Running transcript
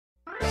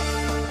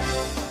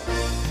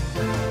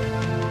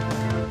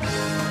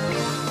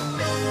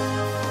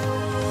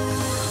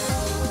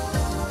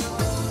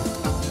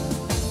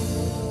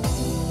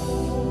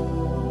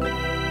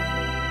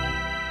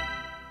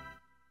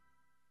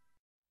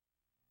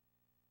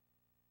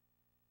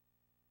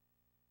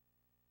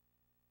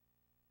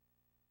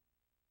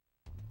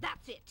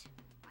That's it.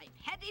 I've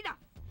had enough.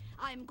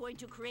 I'm going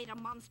to create a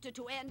monster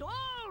to end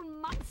all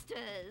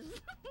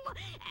monsters.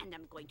 And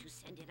I'm going to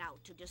send it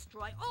out to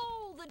destroy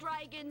all the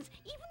dragons,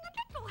 even the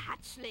little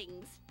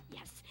hatchlings.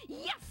 Yes,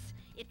 yes!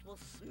 It will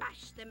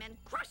smash them and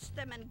crush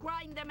them and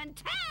grind them and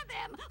tear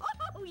them.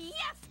 Oh,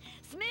 yes!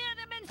 Smear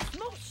them and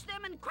smoosh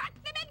them and crack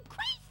them and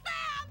crease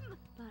them!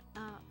 But,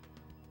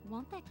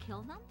 won't that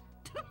kill them?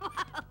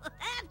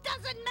 That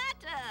doesn't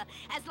matter,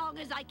 as long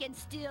as I can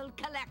still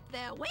collect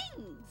their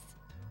wings.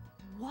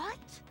 What?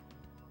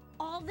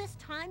 All this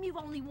time you've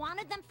only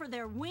wanted them for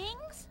their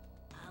wings?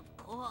 Of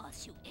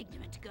course, you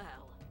ignorant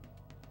girl.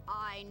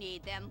 I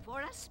need them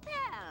for a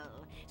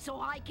spell,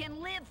 so I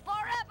can live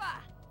forever.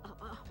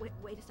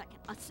 Wait a second.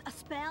 A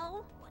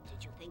spell? What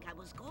did you think I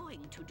was going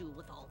to do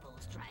with all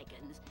those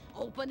dragons?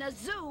 Open a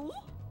zoo?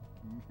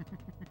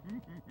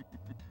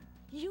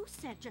 You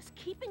said just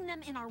keeping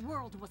them in our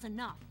world was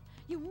enough.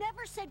 You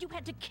never said you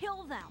had to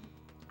kill them.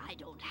 I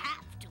don't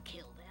have to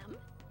kill them.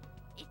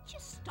 It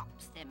just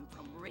stops them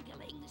from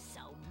wriggling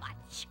so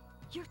much.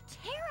 You're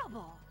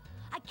terrible.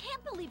 I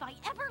can't believe I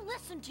ever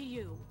listened to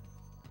you.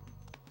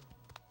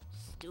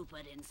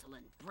 Stupid,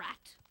 insolent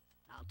brat.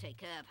 I'll take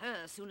care of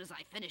her as soon as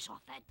I finish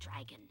off that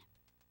dragon.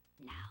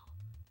 Now,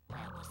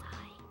 where was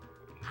I?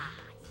 Ah,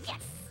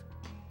 yes!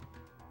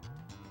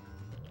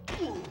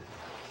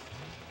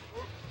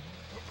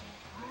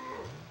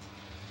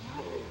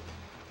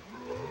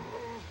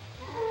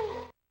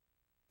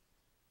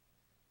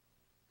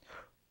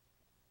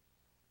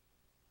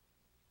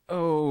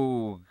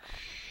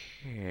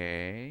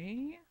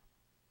 Okay.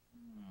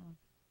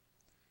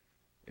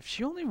 If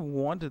she only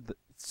wanted the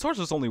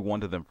sorceress only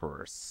wanted them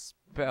for a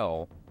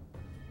spell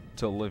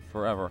to live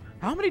forever.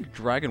 How many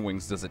dragon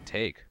wings does it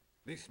take?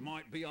 This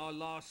might be our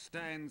last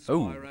stand,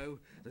 Spyro.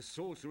 The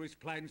sorceress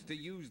plans to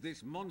use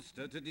this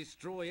monster to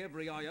destroy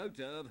every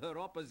iota of her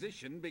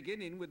opposition,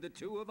 beginning with the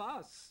two of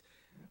us.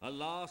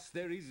 Alas,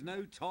 there is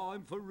no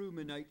time for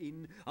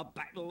ruminating. A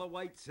battle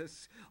awaits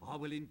us. I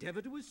will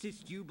endeavour to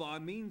assist you by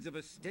means of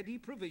a steady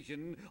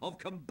provision of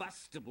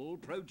combustible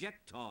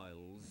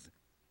projectiles.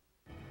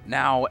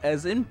 Now,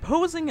 as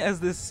imposing as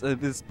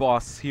this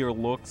boss here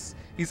looks,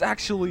 he's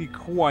actually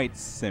quite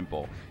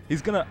simple.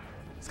 He's gonna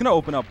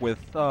open up with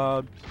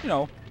you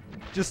know,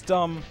 just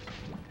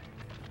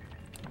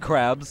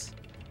crabs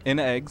and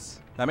eggs.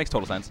 That makes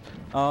total sense.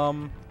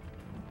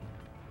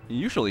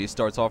 Usually he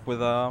starts off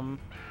with a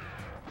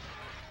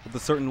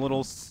certain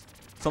little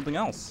something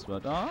else,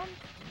 but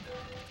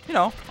you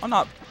know, I'm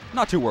not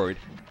too worried.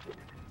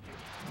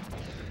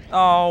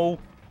 Oh,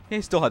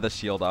 he still had the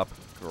shield up.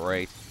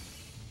 Great.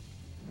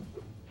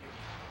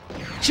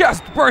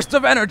 Chest burst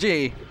of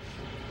energy.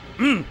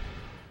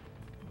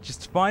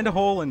 Just find a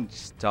hole and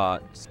just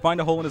find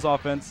a hole in his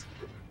offense.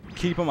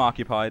 Keep him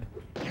occupied.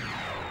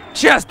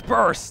 Chest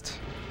burst.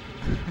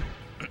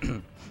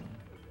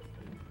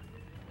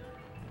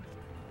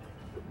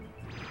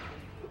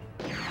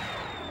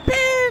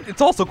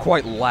 It's also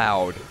quite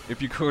loud,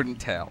 if you couldn't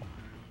tell.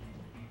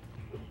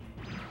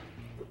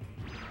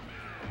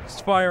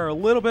 Just fire a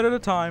little bit at a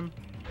time.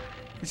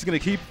 He's gonna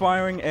keep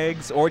firing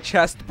eggs or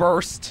chest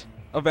burst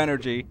of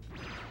energy.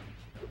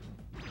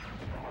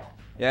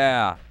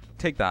 Yeah,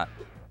 take that.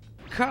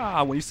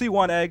 Ka! When you see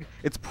one egg,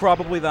 it's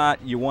probably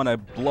that you want to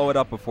blow it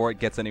up before it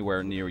gets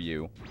anywhere near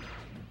you.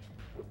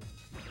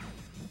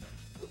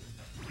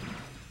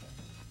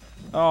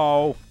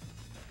 Oh.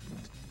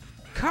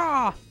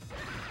 Ka!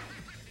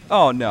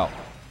 Oh, no.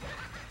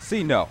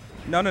 See, no.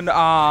 No.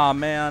 Ah,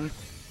 man.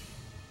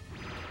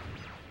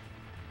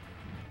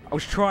 I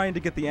was trying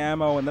to get the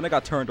ammo, and then I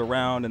got turned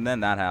around, and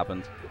then that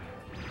happened.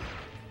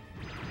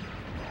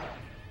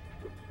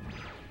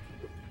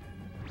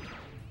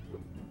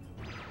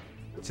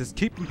 Just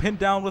keep him pinned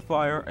down with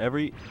fire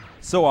every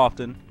so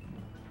often.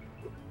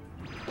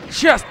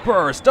 Chest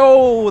burst!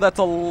 Oh, that's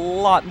a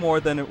lot more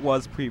than it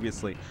was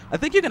previously. I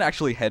think you can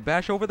actually head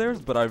bash over there,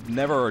 but I've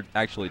never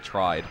actually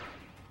tried.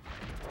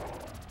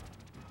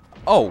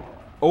 Oh,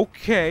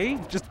 okay.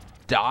 Just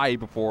die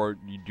before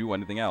you do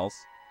anything else.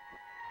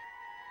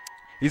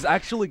 He's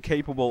actually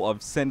capable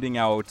of sending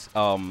out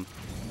an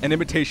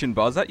imitation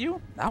buzz at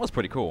you. That was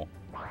pretty cool.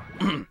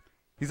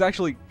 He's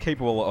actually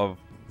capable of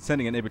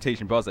sending an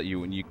imitation buzz at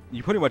you, and you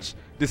pretty much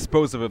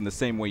dispose of him the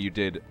same way you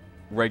did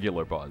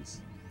regular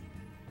buzz.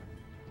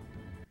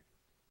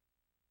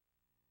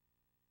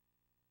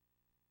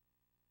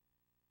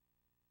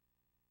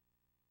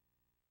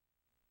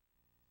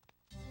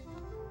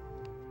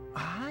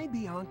 Hi,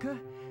 Bianca.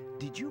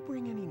 Did you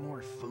bring any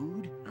more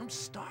food? I'm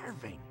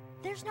starving.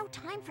 There's no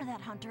time for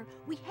that, Hunter.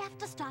 We have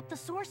to stop the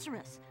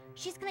sorceress.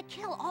 She's gonna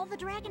kill all the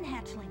dragon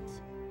hatchlings.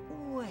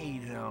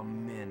 Wait a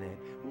minute.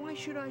 Why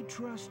should I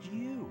trust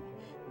you?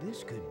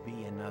 This could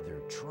be another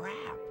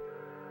trap.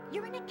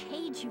 You're in a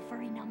cage, you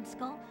furry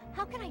numbskull.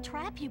 How can I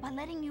trap you by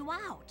letting you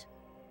out?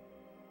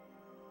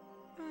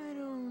 I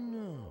don't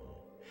know.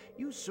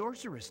 You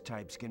sorceress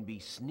types can be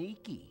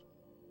sneaky.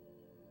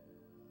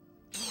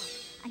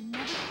 I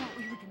never thought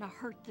we were gonna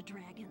hurt the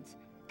dragons.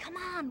 Come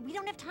on, we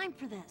don't have time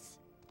for this.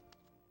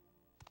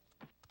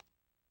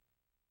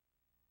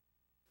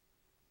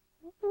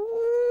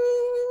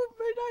 Ooh,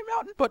 Midnight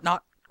Mountain, but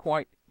not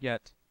quite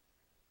yet.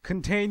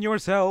 Contain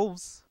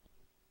yourselves,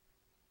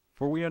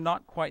 for we are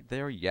not quite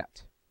there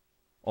yet.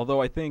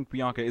 Although I think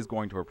Bianca is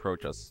going to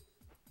approach us.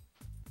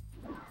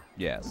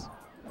 Yes.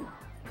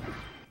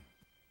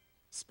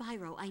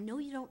 Spyro, I know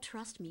you don't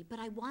trust me, but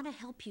I want to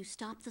help you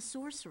stop the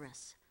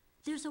sorceress.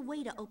 There's a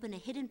way to open a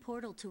hidden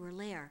portal to her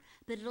lair,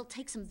 but it'll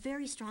take some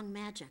very strong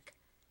magic.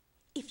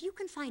 If you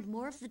can find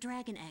more of the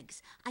dragon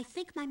eggs, I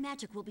think my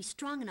magic will be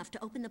strong enough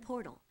to open the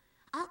portal.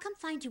 I'll come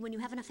find you when you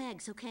have enough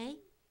eggs, okay?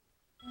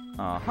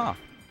 Uh-huh.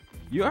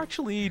 You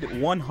actually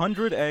need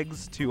 100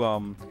 eggs to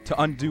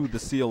undo the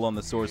seal on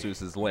the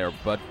sorceress's lair,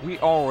 but we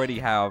already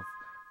have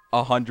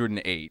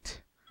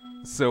 108.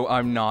 So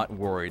I'm not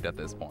worried at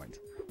this point.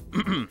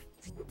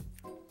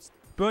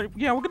 But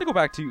yeah, we're gonna go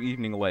back to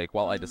Evening Lake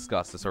while I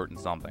discuss a certain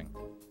something.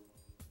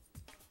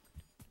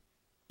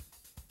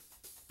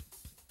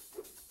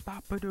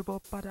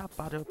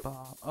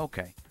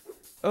 Okay.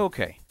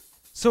 Okay.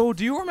 So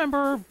do you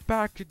remember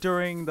back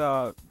during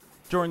one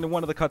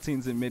of the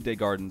cutscenes in Midday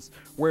Gardens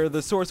where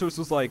the sorceress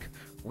was like,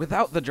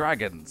 "Without the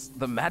dragons,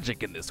 the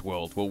magic in this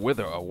world will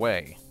wither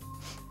away."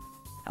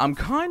 I'm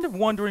kind of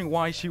wondering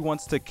why she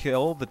wants to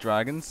kill the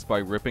dragons by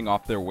ripping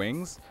off their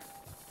wings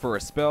for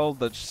a spell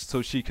that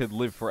so she could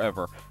live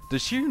forever.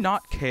 Does she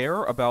not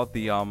care about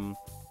the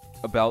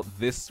about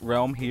this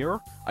realm here?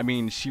 I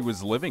mean, she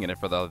was living in it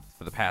for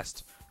the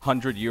past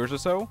 100 years or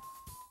so.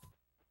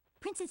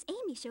 Princess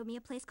Amy showed me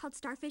a place called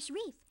Starfish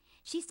Reef.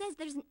 She says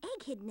there's an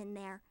egg hidden in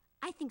there.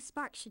 I think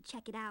Sparks should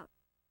check it out.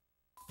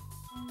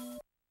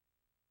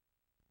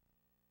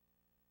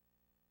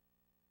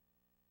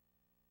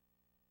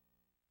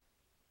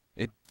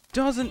 It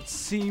doesn't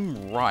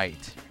seem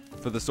right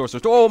for the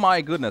sorceress. Oh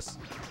my goodness.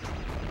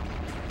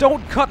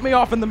 Don't cut me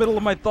off in the middle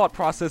of my thought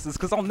processes,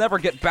 because I'll never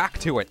get back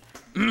to it.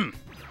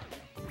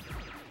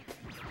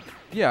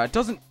 Yeah, it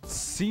doesn't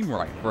seem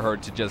right for her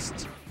to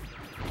just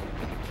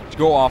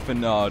go off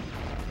and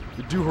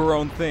do her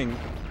own thing.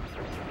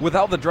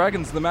 Without the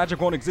dragons, the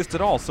magic won't exist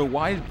at all, so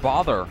why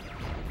bother?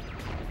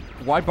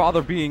 Why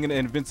bother being an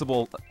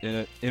invincible,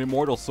 an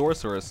immortal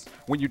sorceress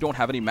when you don't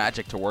have any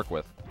magic to work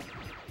with?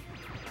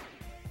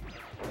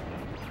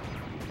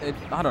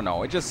 I don't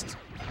know, it just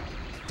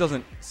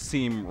doesn't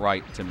seem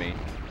right to me.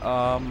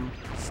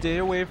 Stay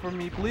away from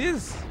me,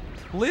 please.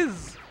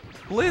 Please.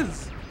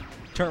 Please.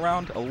 Turn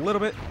around a little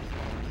bit.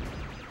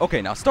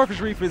 Okay, now Starfish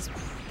Reef is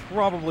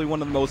probably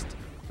one of the most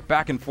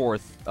back and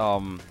forth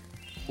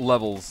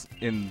levels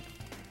in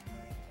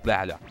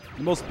the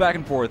most back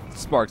and forth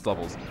Sparks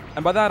levels.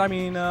 And by that I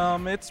mean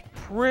it's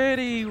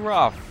pretty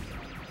rough.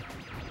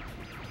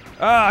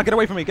 Ah, get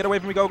away from me, get away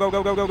from me, go, go,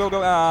 go, go, go, go,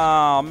 go.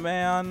 Ah,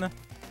 man.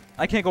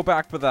 I can't go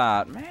back for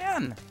that.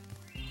 Man.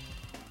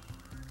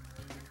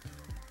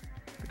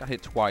 I got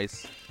hit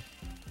twice.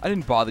 I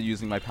didn't bother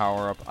using my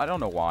power-up. I don't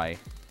know why.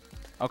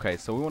 Okay,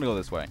 so we want to go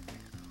this way.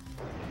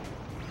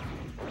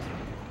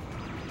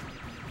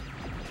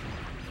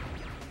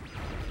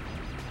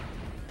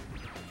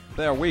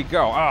 There we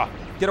go. Ah,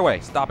 get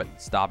away. Stop it.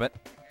 Stop it.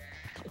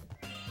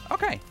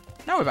 Okay,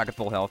 now we're back at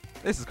full health.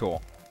 This is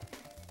cool.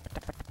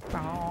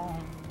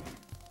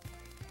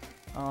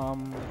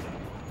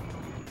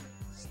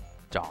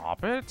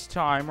 Stop it,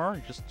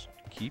 timer. Just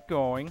keep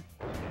going.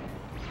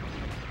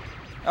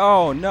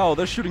 Oh no,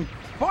 they're shooting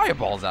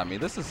fireballs at me.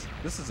 This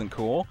isn't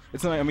cool.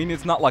 I mean,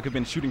 it's not like I've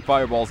been shooting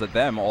fireballs at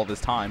them all this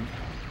time.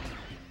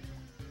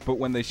 But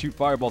when they shoot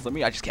fireballs at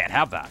me, I just can't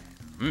have that.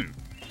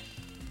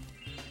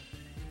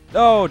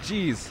 Oh,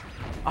 jeez.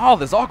 Oh,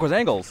 there's awkward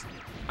angles.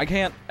 I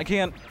can't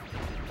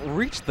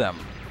reach them.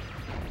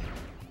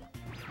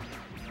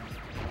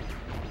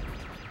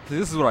 See,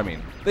 this is what I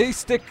mean. They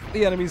stick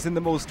the enemies in the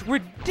most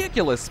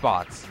ridiculous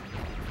spots.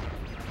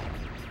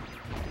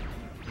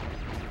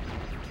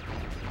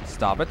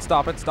 Stop it,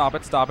 stop it, stop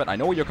it, stop it. I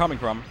know where you're coming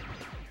from.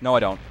 No,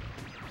 I don't.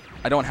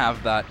 I don't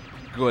have that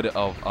good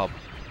of a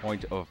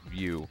point of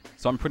view.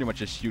 So I'm pretty much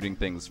just shooting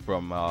things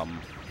from,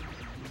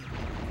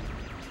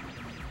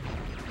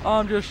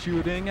 I'm just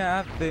shooting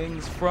at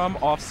things from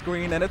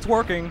off-screen, and it's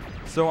working.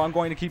 So I'm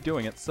going to keep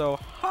doing it. So,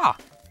 ha!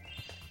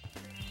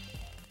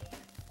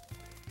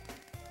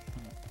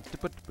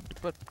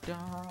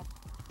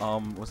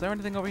 Was there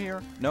anything over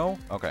here? No?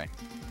 Okay.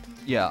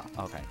 Yeah,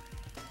 okay.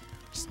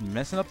 Just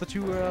messing up the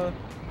two,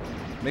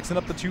 mixing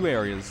up the two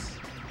areas.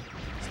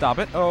 Stop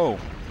it. Oh.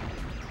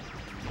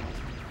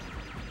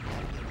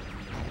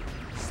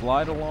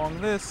 Slide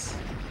along this.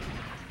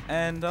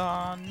 And,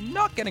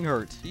 not getting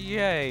hurt.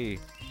 Yay.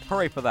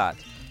 Hooray for that.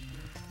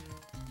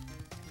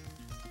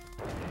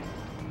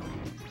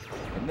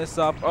 And this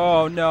up.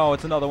 Oh, no.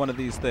 It's another one of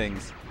these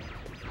things.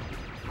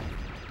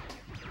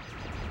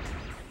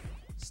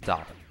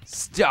 Stop it.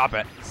 Stop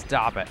it.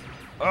 Stop it.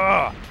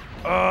 Ugh.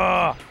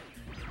 Ugh.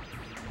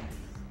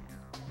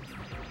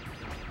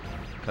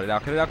 Cut it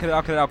out, cut it out, cut it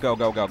out, cut it out. Go,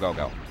 go, go, go,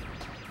 go.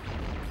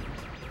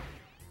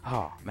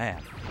 Oh,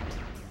 man.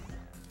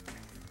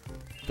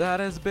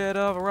 That is a bit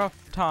of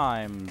rough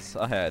times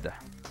ahead.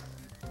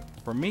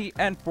 For me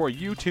and for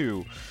you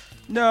too.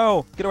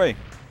 No! Get away.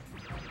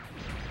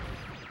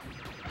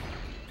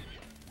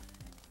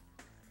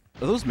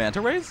 Are those manta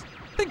rays?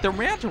 I think they're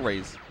manta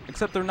rays,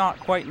 except they're not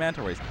quite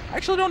manta rays. I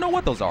actually don't know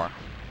what those are.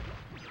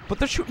 But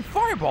they're shooting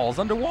fireballs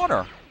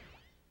underwater.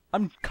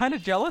 I'm kind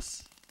of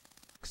jealous.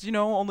 Because, you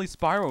know, only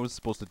Spyro is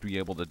supposed to be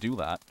able to do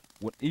that.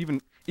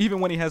 Even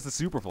when he has the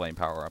Super Flame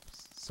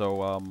power-ups.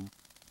 So,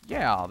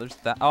 yeah, there's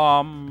that.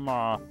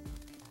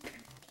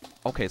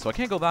 Okay, so I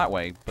can't go that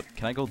way, but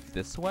can I go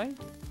this way?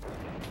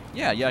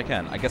 Yeah, I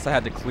can. I guess I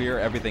had to clear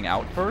everything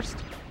out first.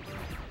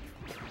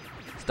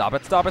 Stop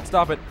it, stop it,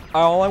 stop it.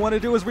 All I want to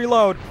do is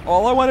reload.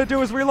 All I want to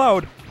do is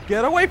reload.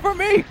 Get away from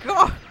me!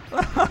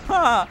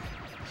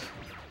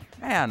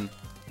 Man,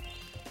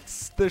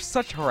 there's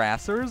such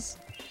harassers.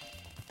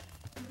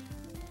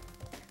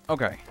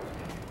 Okay.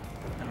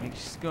 I'm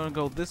just gonna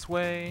go this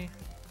way.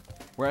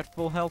 We're at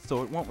full health,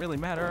 so it won't really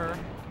matter.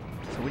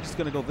 So we're just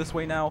gonna go this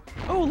way now.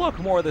 Oh, look,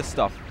 more of this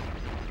stuff.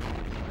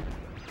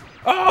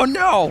 Oh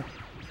no!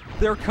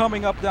 They're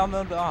coming up down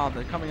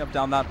they're coming up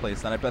down that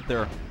place, and I bet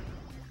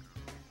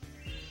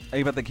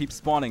they keep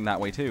spawning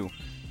that way too.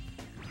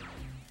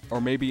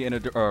 Or maybe in a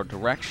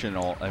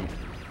directional,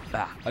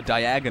 a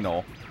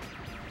diagonal.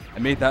 I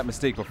made that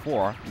mistake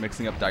before,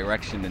 mixing up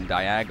direction and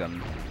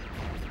diagon.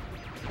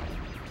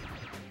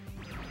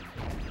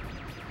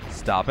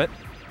 Stop it.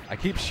 I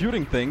keep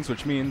shooting things,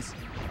 which means...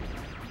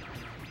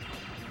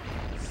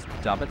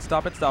 Stop it,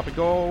 stop it, stop it.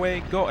 Go away,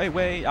 go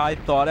away. I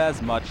thought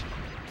as much.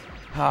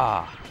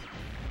 Ha.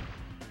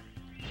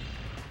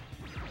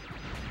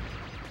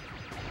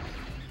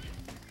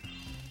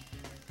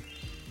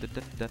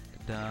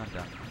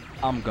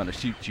 I'm gonna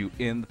shoot you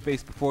in the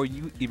face before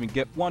you even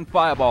get one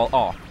fireball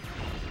off.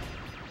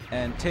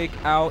 And take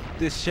out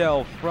this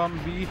shell from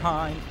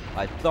behind.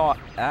 I thought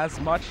as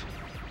much.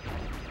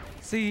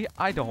 See,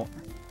 I don't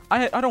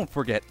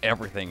forget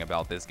everything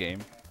about this game.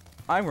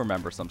 I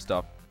remember some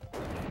stuff.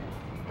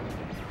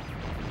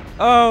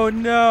 Oh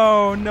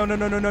no!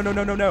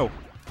 No!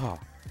 Oh.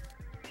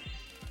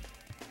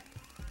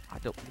 I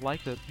don't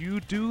like that you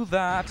do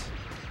that.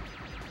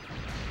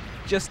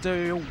 Just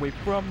stay away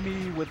from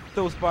me with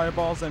those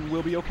fireballs and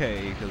we'll be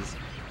okay, because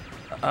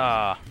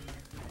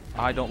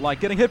I don't like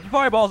getting hit with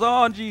fireballs.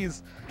 Oh,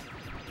 jeez.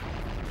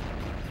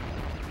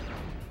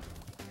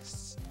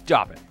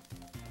 Stop it.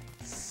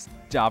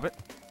 Stop it.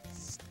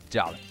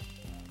 Stop it.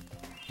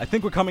 I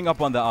think we're coming up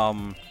on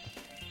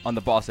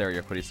the boss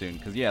area pretty soon,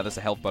 because yeah, there's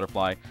a health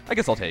butterfly. I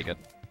guess I'll take it.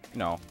 You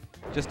know,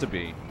 just to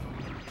be.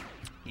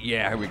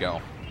 Yeah, here we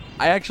go.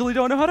 I actually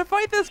don't know how to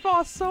fight this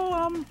boss,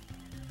 so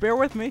bear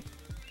with me.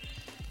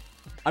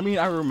 I mean,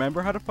 I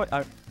remember how to fight.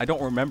 I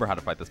don't remember how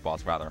to fight this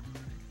boss, rather.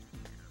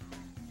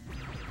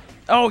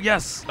 Oh,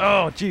 yes!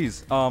 Oh,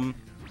 jeez.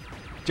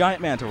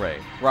 Giant manta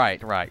ray.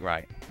 Right.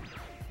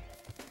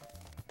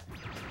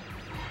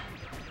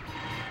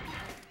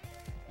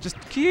 Just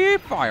keep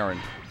firing.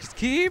 Just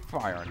keep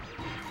firing.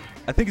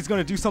 I think he's going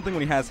to do something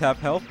when he has half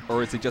health,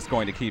 or is he just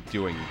going to keep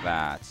doing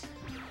that?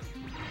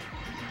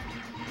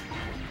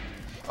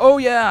 Oh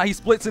yeah, he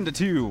splits into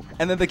two,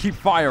 and then they keep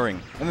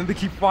firing, and then they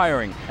keep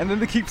firing, and then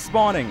they keep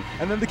spawning,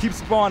 and then they keep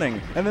spawning,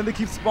 and then they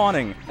keep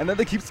spawning, and then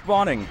they keep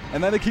spawning,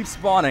 and then they keep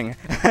spawning,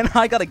 and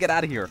I gotta get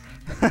out of here.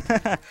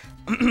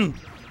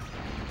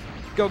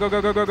 Go, go,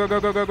 go, go, go, go,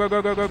 go, go, go,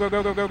 go, go, go,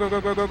 go,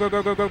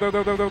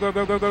 go,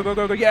 go, go, go,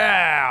 go, go,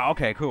 yeah!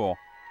 Okay, cool.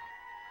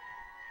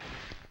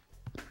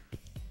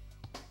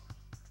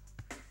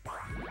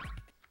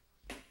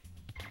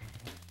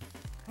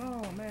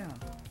 Oh, man.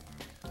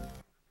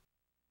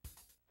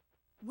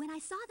 When I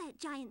saw that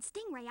giant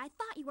stingray, I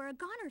thought you were a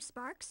goner,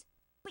 Sparks.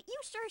 But you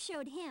sure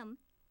showed him.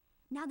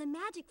 Now the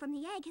magic from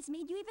the egg has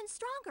made you even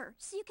stronger,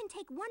 so you can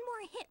take one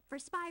more hit for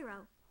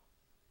Spyro.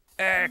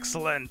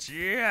 Excellent,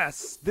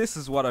 yes! This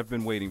is what I've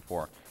been waiting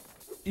for.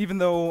 Even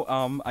though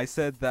I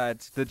said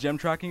that the gem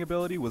tracking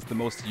ability was the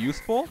most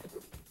useful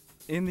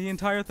in the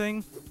entire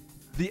thing,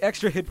 the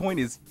extra hit point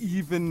is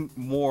even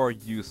more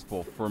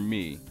useful for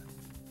me.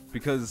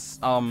 Because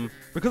of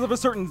a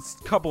certain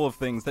couple of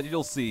things that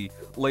you'll see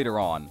later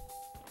on.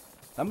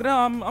 I'm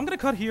gonna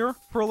cut here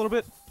for a little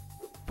bit,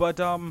 but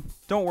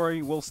don't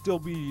worry, we'll still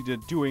be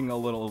doing a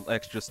little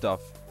extra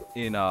stuff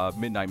in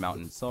Midnight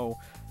Mountain. So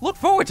look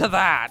forward to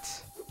that.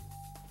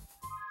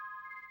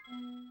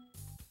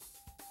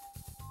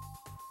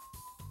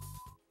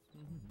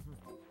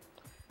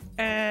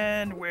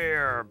 And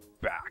we're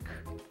back.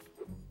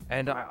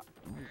 And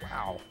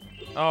wow.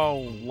 Oh,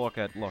 look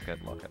at.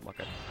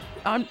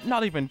 I'm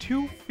not even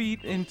 2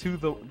 feet into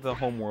the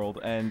homeworld,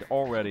 and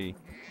already,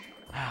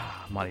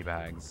 money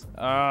bags.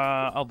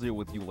 I'll deal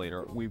with you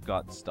later. We've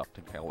got stuff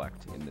to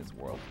collect in this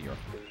world here.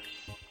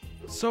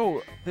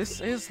 So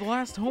this is the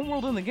last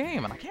homeworld in the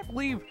game, and I can't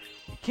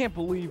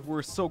believe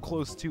we're so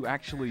close to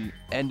actually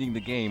ending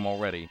the game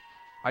already.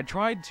 I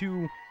tried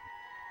to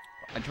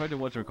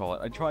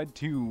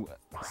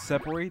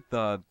separate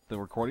the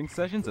recording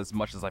sessions as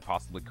much as I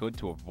possibly could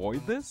to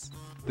avoid this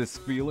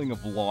feeling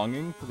of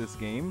longing for this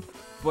game,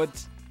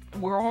 but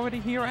we're already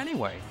here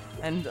anyway,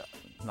 and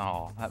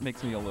no, that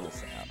makes me a little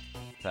sad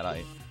that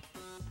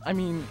I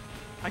mean,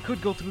 I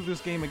could go through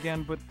this game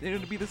again, but it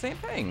would be the same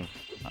thing.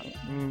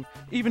 I mean,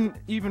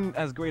 even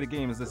as great a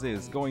game as this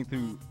is, going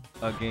through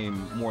a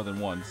game more than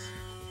once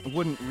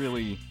wouldn't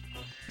really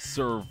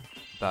serve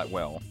that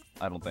well,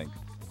 I don't think.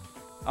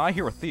 I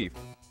hear a thief.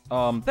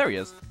 There he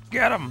is.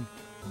 Get him!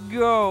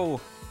 Go!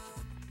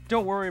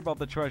 Don't worry about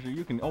the treasure,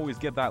 you can always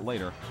get that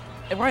later.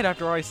 And right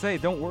after I say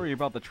don't worry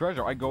about the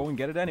treasure, I go and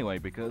get it anyway,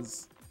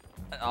 because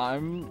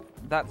I'm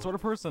that sort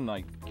of person,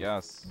 I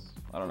guess.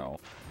 I don't know.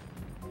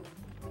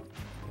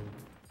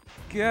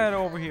 Get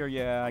over here,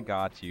 yeah, I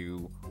got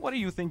you. Where do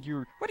you think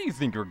you're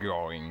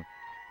going?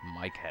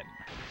 Maiken.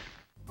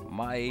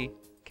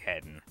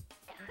 Maiken.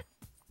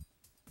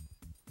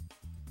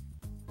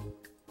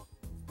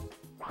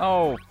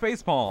 Oh,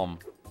 facepalm.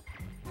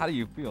 How do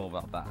you feel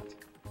about that?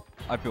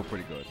 I feel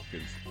pretty good,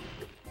 because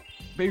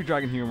Baby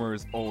Dragon humor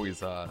is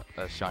always a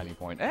shining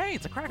point. Hey,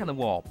 it's a crack in the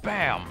wall.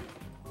 Bam!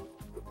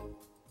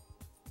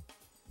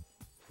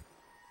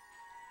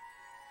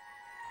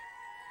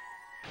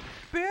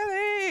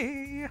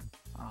 Billy!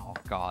 Oh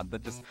god,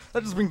 that just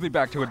brings me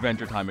back to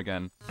Adventure Time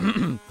again. Okay,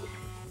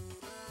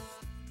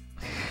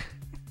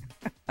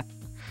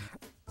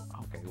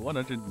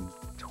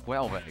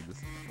 112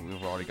 eggs.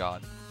 We've already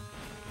got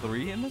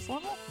 3 in this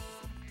level?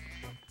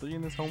 3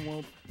 in this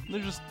homeworld?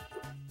 There's just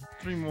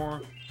 3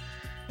 more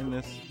in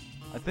this.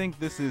 I think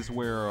this is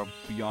where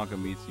Bianca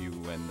meets you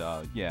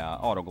and, yeah,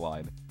 Auto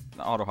Glide.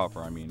 Auto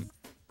Huffer, I mean.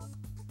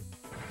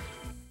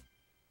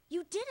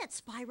 You did it,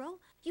 Spyro.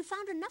 You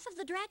found enough of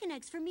the dragon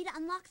eggs for me to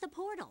unlock the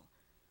portal.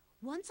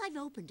 Once I've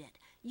opened it,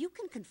 you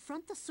can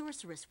confront the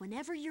sorceress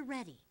whenever you're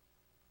ready.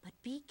 But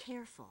be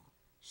careful.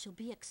 She'll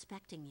be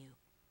expecting you.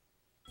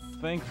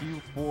 Thank you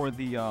for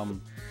the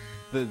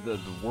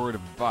word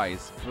of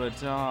advice,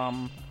 but,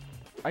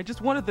 I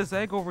just wanted this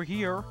egg over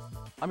here.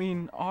 I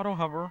mean, Auto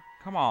Hover,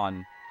 come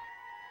on.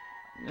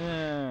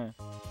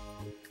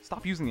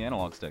 Stop using the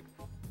analog stick.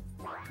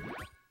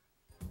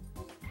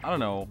 I don't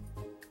know.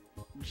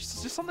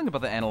 Just something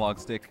about the analog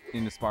stick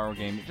in the Spyro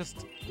game, it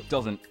just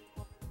doesn't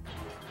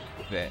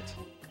fit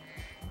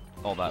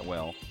all that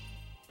well.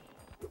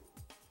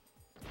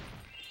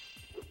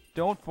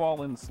 Don't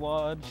fall in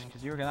sludge,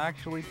 because you're gonna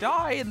actually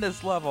die in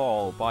this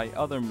level by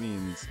other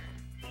means.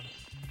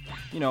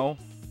 You know,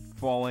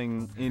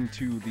 falling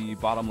into the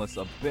bottomless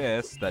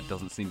abyss that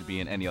doesn't seem to be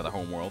in any other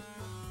homeworld.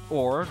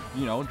 Or,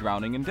 you know,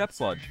 drowning in death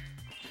sludge.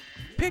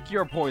 Pick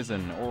your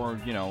poison, or,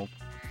 you know,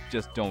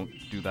 just don't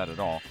do that at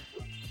all.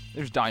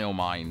 There's Dio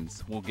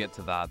Mines. We'll get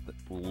to that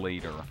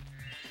later.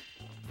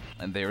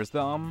 And there's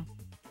the,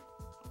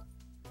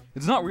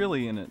 it's not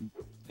really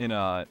in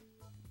a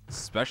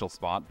special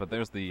spot, but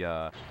there's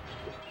the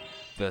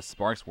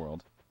Sparks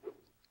world.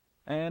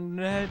 And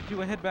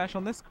do a head bash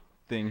on this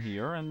thing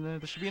here, and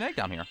there should be an egg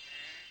down here.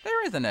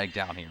 There is an egg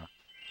down here.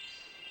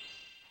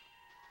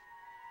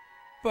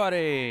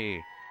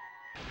 Buddy!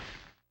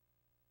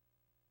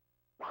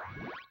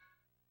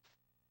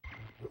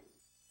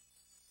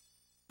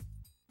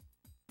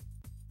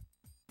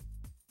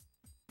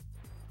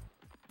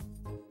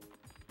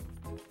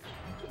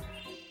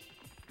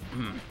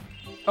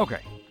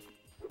 Okay.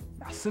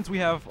 Now, since we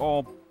have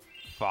all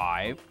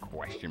 5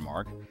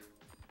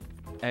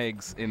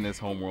 eggs in this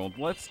homeworld,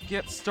 let's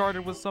get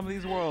started with some of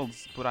these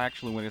worlds. But I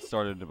actually want to get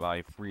started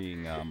by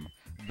freeing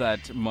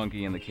that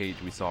monkey in the cage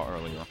we saw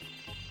earlier.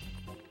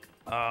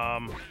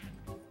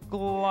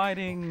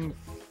 Gliding,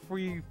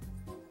 free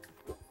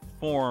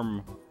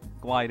form,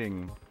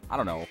 gliding. I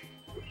don't know.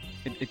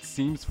 It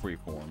seems free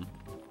form,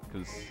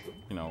 because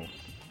you know,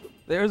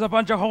 there's a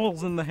bunch of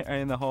holes in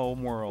the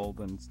home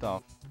world and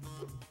stuff.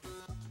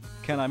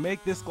 Can I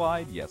make this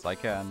glide? Yes, I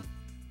can.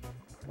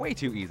 Way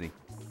too easy.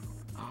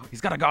 He's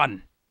got a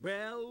gun.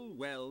 Well,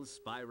 well,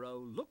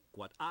 Spyro, look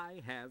what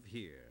I have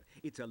here.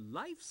 It's a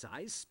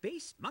life-size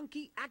space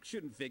monkey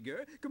action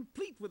figure,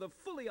 complete with a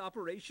fully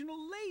operational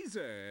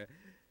laser.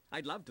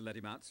 I'd love to let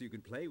him out so you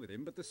can play with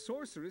him, but the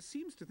sorceress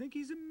seems to think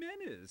he's a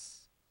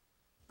menace.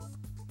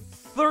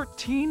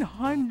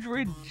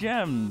 1,300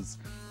 gems!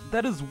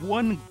 That is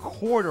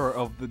 1/4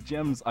 of the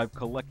gems I've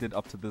collected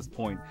up to this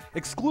point,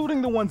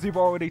 excluding the ones you've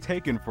already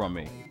taken from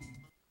me.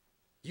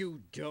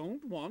 You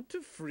don't want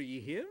to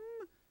free him?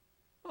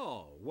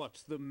 Oh,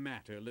 what's the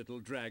matter, little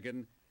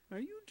dragon?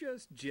 Are you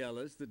just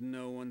jealous that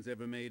no one's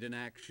ever made an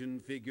action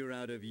figure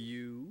out of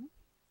you?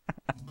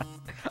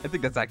 I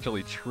think that's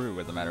actually true,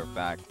 as a matter of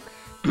fact.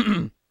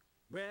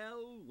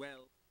 Well,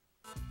 well.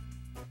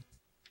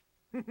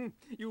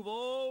 You've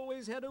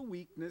always had a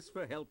weakness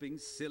for helping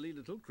silly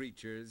little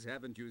creatures,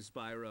 haven't you,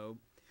 Spyro?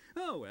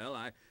 Oh, well,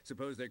 I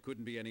suppose there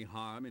couldn't be any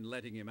harm in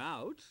letting him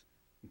out,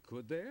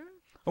 could there?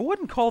 I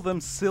wouldn't call them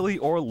silly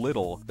or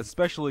little,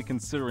 especially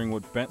considering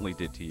what Bentley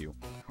did to you.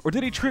 Or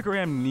did he trigger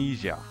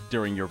amnesia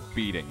during your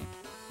beating?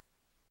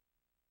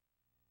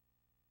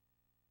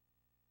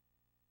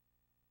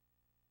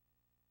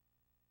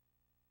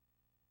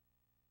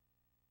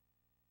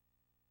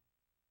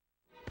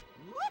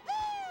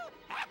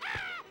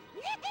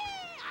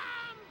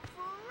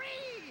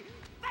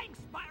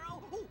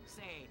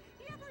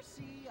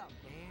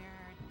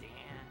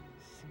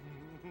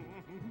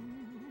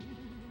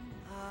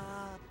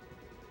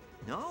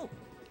 No.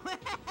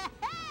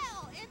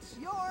 Well, it's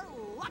your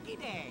lucky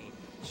day.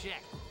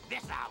 Check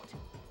this out.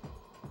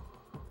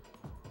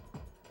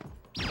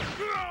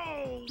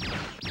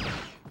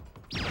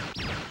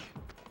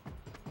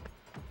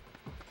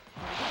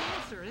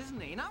 Dancer,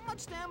 isn't he? Not much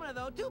stamina,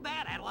 though. Too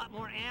bad. I had a lot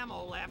more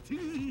ammo left.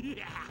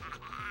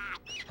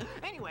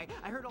 Anyway,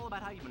 I heard all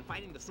about how you've been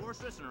fighting the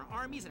sorceress and her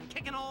armies and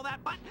kicking all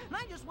that butt, and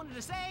I just wanted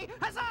to say,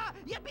 huzzah!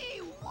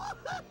 Yippee!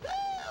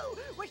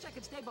 Woohoo! Wish I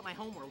could stay, but my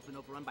homeworld's been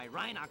overrun by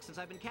Rhinox since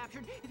I've been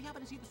captured. If you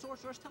happen to see the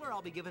sorceress, tell her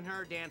I'll be giving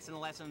her dancing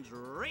lessons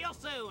real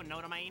soon. Know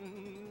what I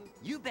mean?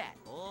 You bet.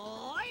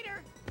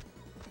 Later!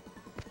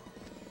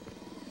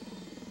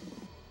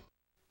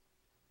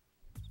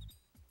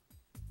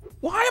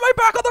 Why am I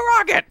back on the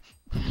rocket?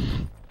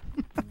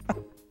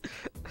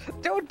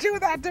 Don't do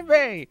that to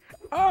me!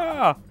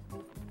 Ah!